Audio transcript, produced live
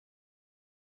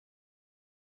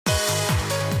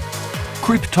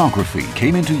Cryptography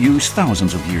came into use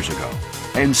thousands of years ago,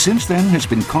 and since then has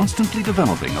been constantly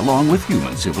developing along with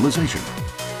human civilization.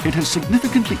 It has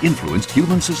significantly influenced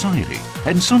human society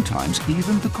and sometimes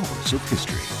even the course of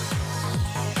history.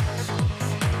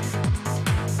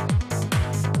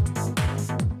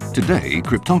 Today,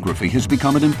 cryptography has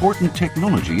become an important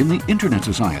technology in the Internet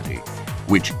society,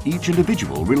 which each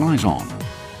individual relies on.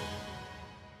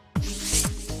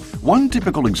 One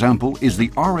typical example is the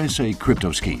RSA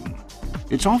crypto scheme.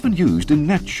 It's often used in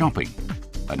net shopping.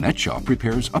 A net shop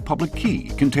prepares a public key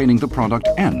containing the product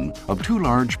N of two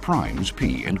large primes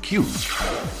P and Q.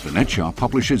 The net shop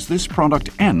publishes this product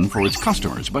N for its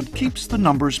customers but keeps the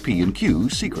numbers P and Q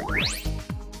secret.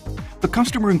 The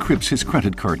customer encrypts his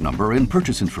credit card number and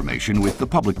purchase information with the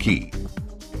public key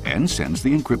and sends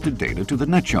the encrypted data to the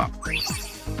net shop.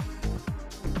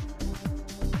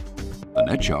 The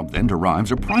net shop then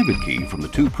derives a private key from the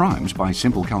two primes by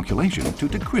simple calculation to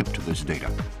decrypt this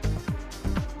data.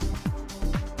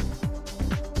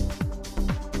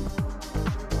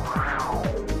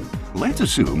 Let's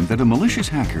assume that a malicious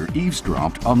hacker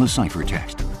eavesdropped on the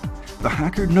ciphertext. The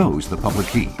hacker knows the public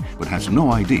key, but has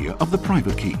no idea of the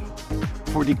private key.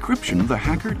 For decryption, the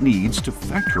hacker needs to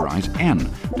factorize N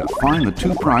to find the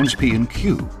two primes P and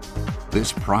Q.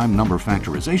 This prime number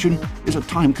factorization is a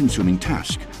time-consuming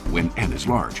task when N is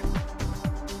large.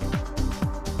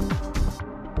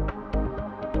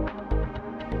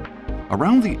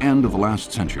 Around the end of the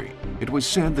last century, it was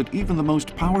said that even the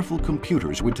most powerful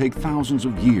computers would take thousands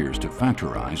of years to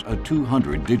factorize a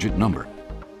 200-digit number.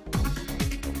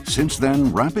 Since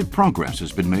then, rapid progress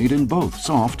has been made in both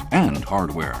soft and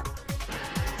hardware.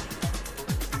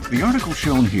 The article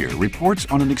shown here reports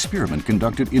on an experiment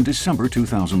conducted in December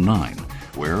 2009,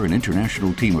 where an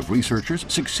international team of researchers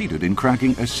succeeded in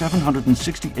cracking a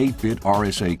 768-bit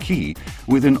RSA key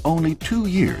within only 2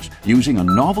 years using a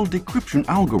novel decryption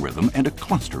algorithm and a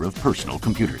cluster of personal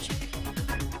computers.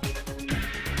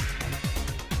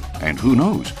 And who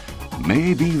knows,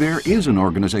 maybe there is an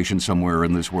organization somewhere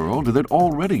in this world that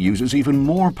already uses even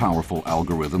more powerful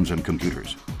algorithms and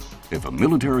computers. If a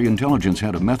military intelligence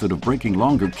had a method of breaking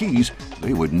longer keys,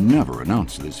 they would never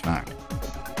announce this fact.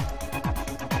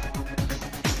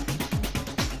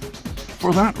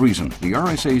 For that reason, the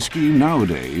RSA scheme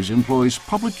nowadays employs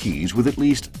public keys with at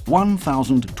least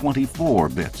 1,024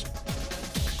 bits.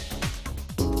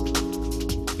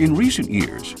 In recent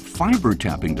years, fiber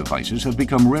tapping devices have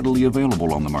become readily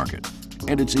available on the market,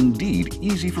 and it's indeed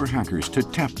easy for hackers to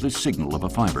tap the signal of a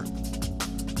fiber.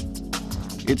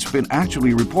 It's been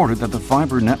actually reported that the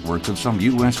fiber networks of some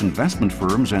U.S. investment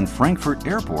firms and Frankfurt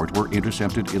Airport were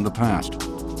intercepted in the past.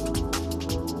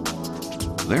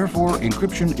 Therefore,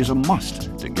 encryption is a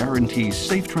must to guarantee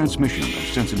safe transmission of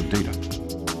sensitive data.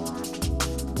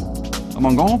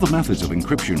 Among all the methods of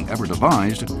encryption ever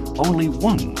devised, only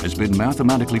one has been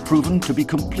mathematically proven to be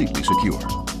completely secure.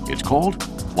 It's called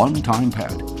one-time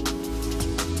pad.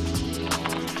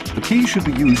 The key should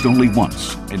be used only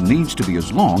once and needs to be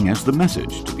as long as the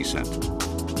message to be sent.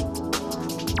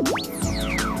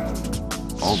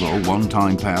 Although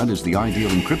one-time pad is the ideal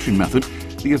encryption method,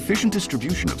 the efficient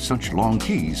distribution of such long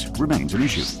keys remains an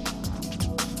issue.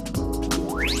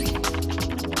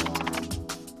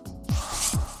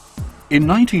 In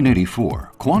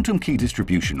 1984, quantum key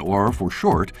distribution, or for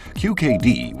short,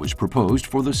 QKD, was proposed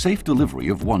for the safe delivery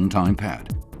of one-time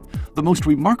pad. The most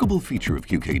remarkable feature of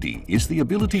QKD is the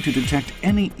ability to detect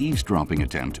any eavesdropping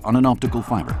attempt on an optical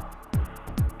fiber.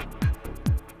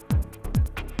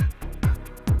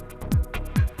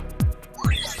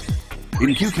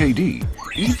 In QKD,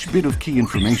 each bit of key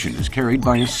information is carried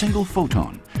by a single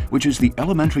photon, which is the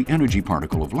elementary energy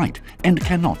particle of light and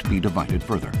cannot be divided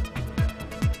further.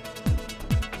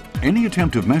 Any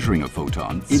attempt of measuring a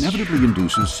photon inevitably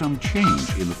induces some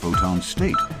change in the photon's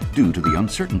state due to the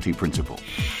uncertainty principle.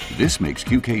 This makes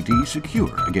QKD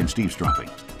secure against eavesdropping.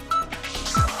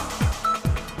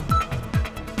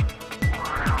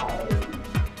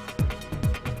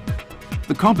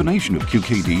 The combination of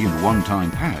QKD and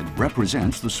one-time pad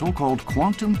represents the so-called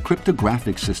quantum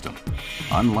cryptographic system.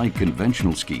 Unlike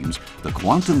conventional schemes, the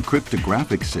quantum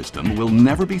cryptographic system will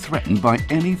never be threatened by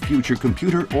any future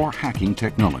computer or hacking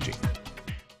technology.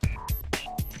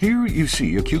 Here you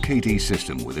see a QKD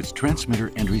system with its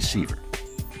transmitter and receiver.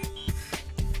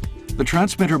 The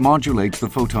transmitter modulates the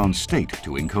photon's state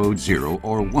to encode 0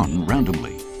 or 1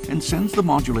 randomly and sends the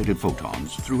modulated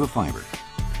photons through a fiber.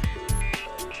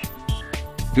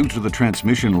 Due to the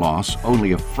transmission loss,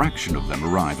 only a fraction of them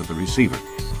arrive at the receiver.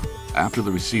 After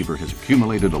the receiver has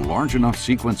accumulated a large enough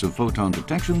sequence of photon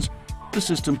detections, the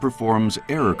system performs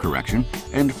error correction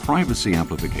and privacy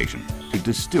amplification to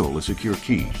distill a secure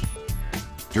key.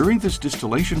 During this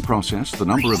distillation process, the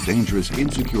number of dangerous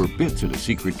insecure bits in a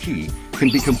secret key can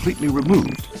be completely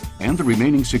removed, and the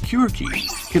remaining secure key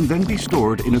can then be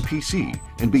stored in a PC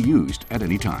and be used at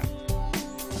any time.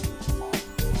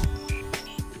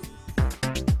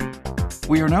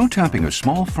 We are now tapping a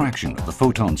small fraction of the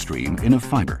photon stream in a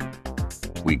fiber.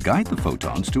 We guide the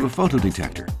photons to a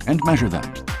photodetector and measure them.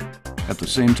 At the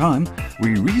same time,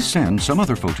 we resend some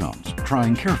other photons,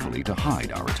 trying carefully to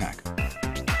hide our attack.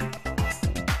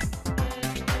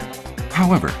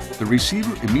 However, the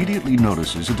receiver immediately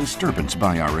notices a disturbance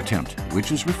by our attempt,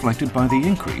 which is reflected by the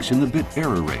increase in the bit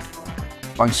error rate.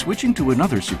 By switching to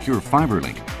another secure fiber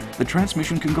link, the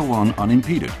transmission can go on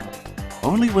unimpeded.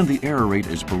 Only when the error rate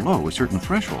is below a certain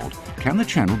threshold can the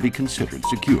channel be considered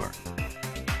secure.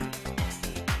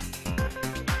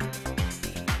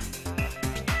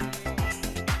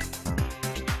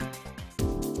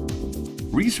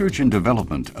 Research and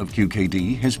development of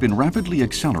QKD has been rapidly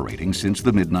accelerating since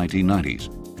the mid-1990s.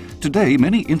 Today,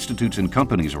 many institutes and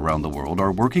companies around the world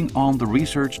are working on the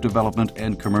research, development,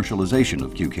 and commercialization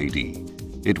of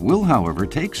QKD. It will, however,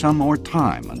 take some more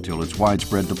time until its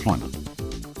widespread deployment.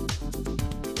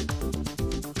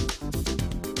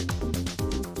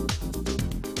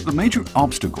 The major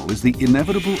obstacle is the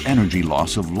inevitable energy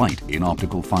loss of light in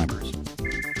optical fibers.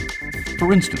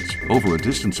 For instance, over a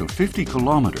distance of 50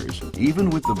 kilometers,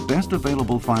 even with the best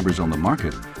available fibers on the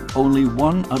market, only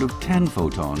 1 out of 10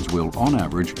 photons will, on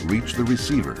average, reach the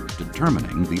receiver,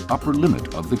 determining the upper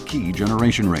limit of the key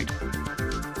generation rate.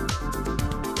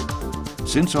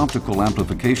 Since optical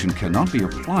amplification cannot be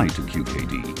applied to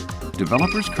QKD,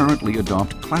 developers currently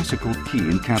adopt classical key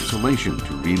encapsulation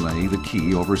to relay the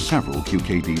key over several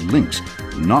QKD links,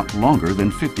 not longer than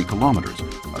 50 kilometers,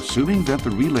 assuming that the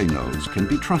relay nodes can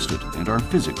be trusted and are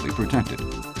physically protected.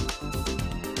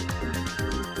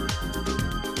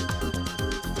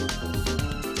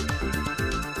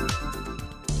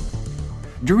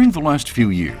 During the last few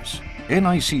years,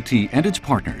 NICT and its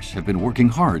partners have been working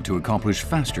hard to accomplish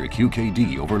faster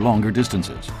QKD over longer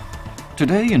distances.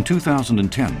 Today, in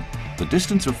 2010, the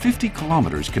distance of 50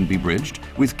 kilometers can be bridged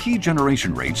with key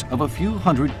generation rates of a few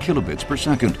hundred kilobits per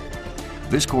second.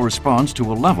 This corresponds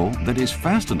to a level that is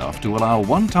fast enough to allow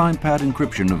one-time pad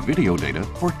encryption of video data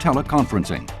for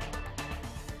teleconferencing.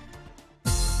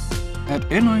 At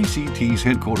NICT's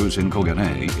headquarters in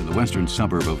Kogane, in the western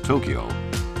suburb of Tokyo,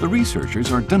 the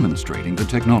researchers are demonstrating the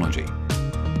technology.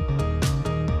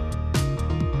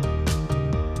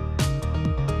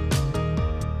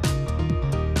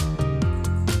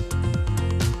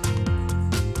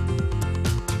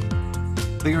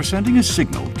 They are sending a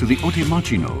signal to the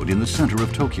Otimachi node in the center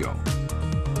of Tokyo.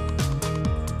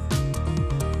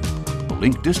 The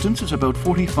link distance is about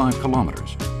 45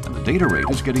 kilometers, and the data rate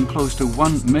is getting close to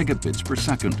 1 megabits per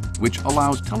second, which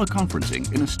allows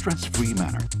teleconferencing in a stress-free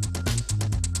manner.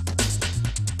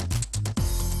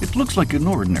 It looks like an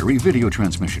ordinary video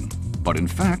transmission, but in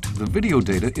fact, the video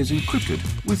data is encrypted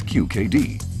with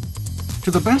QKD.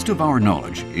 To the best of our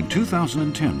knowledge, in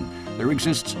 2010, there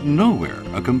exists nowhere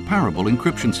a comparable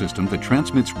encryption system that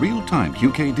transmits real-time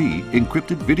QKD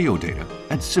encrypted video data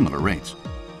at similar rates.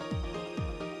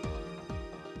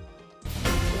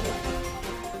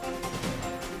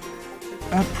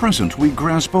 At present, we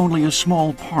grasp only a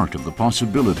small part of the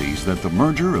possibilities that the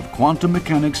merger of quantum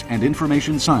mechanics and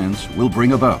information science will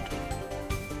bring about.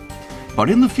 But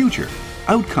in the future,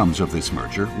 outcomes of this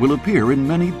merger will appear in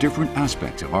many different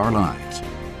aspects of our lives.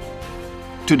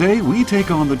 Today, we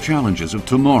take on the challenges of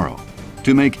tomorrow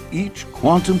to make each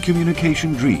quantum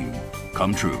communication dream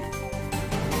come true.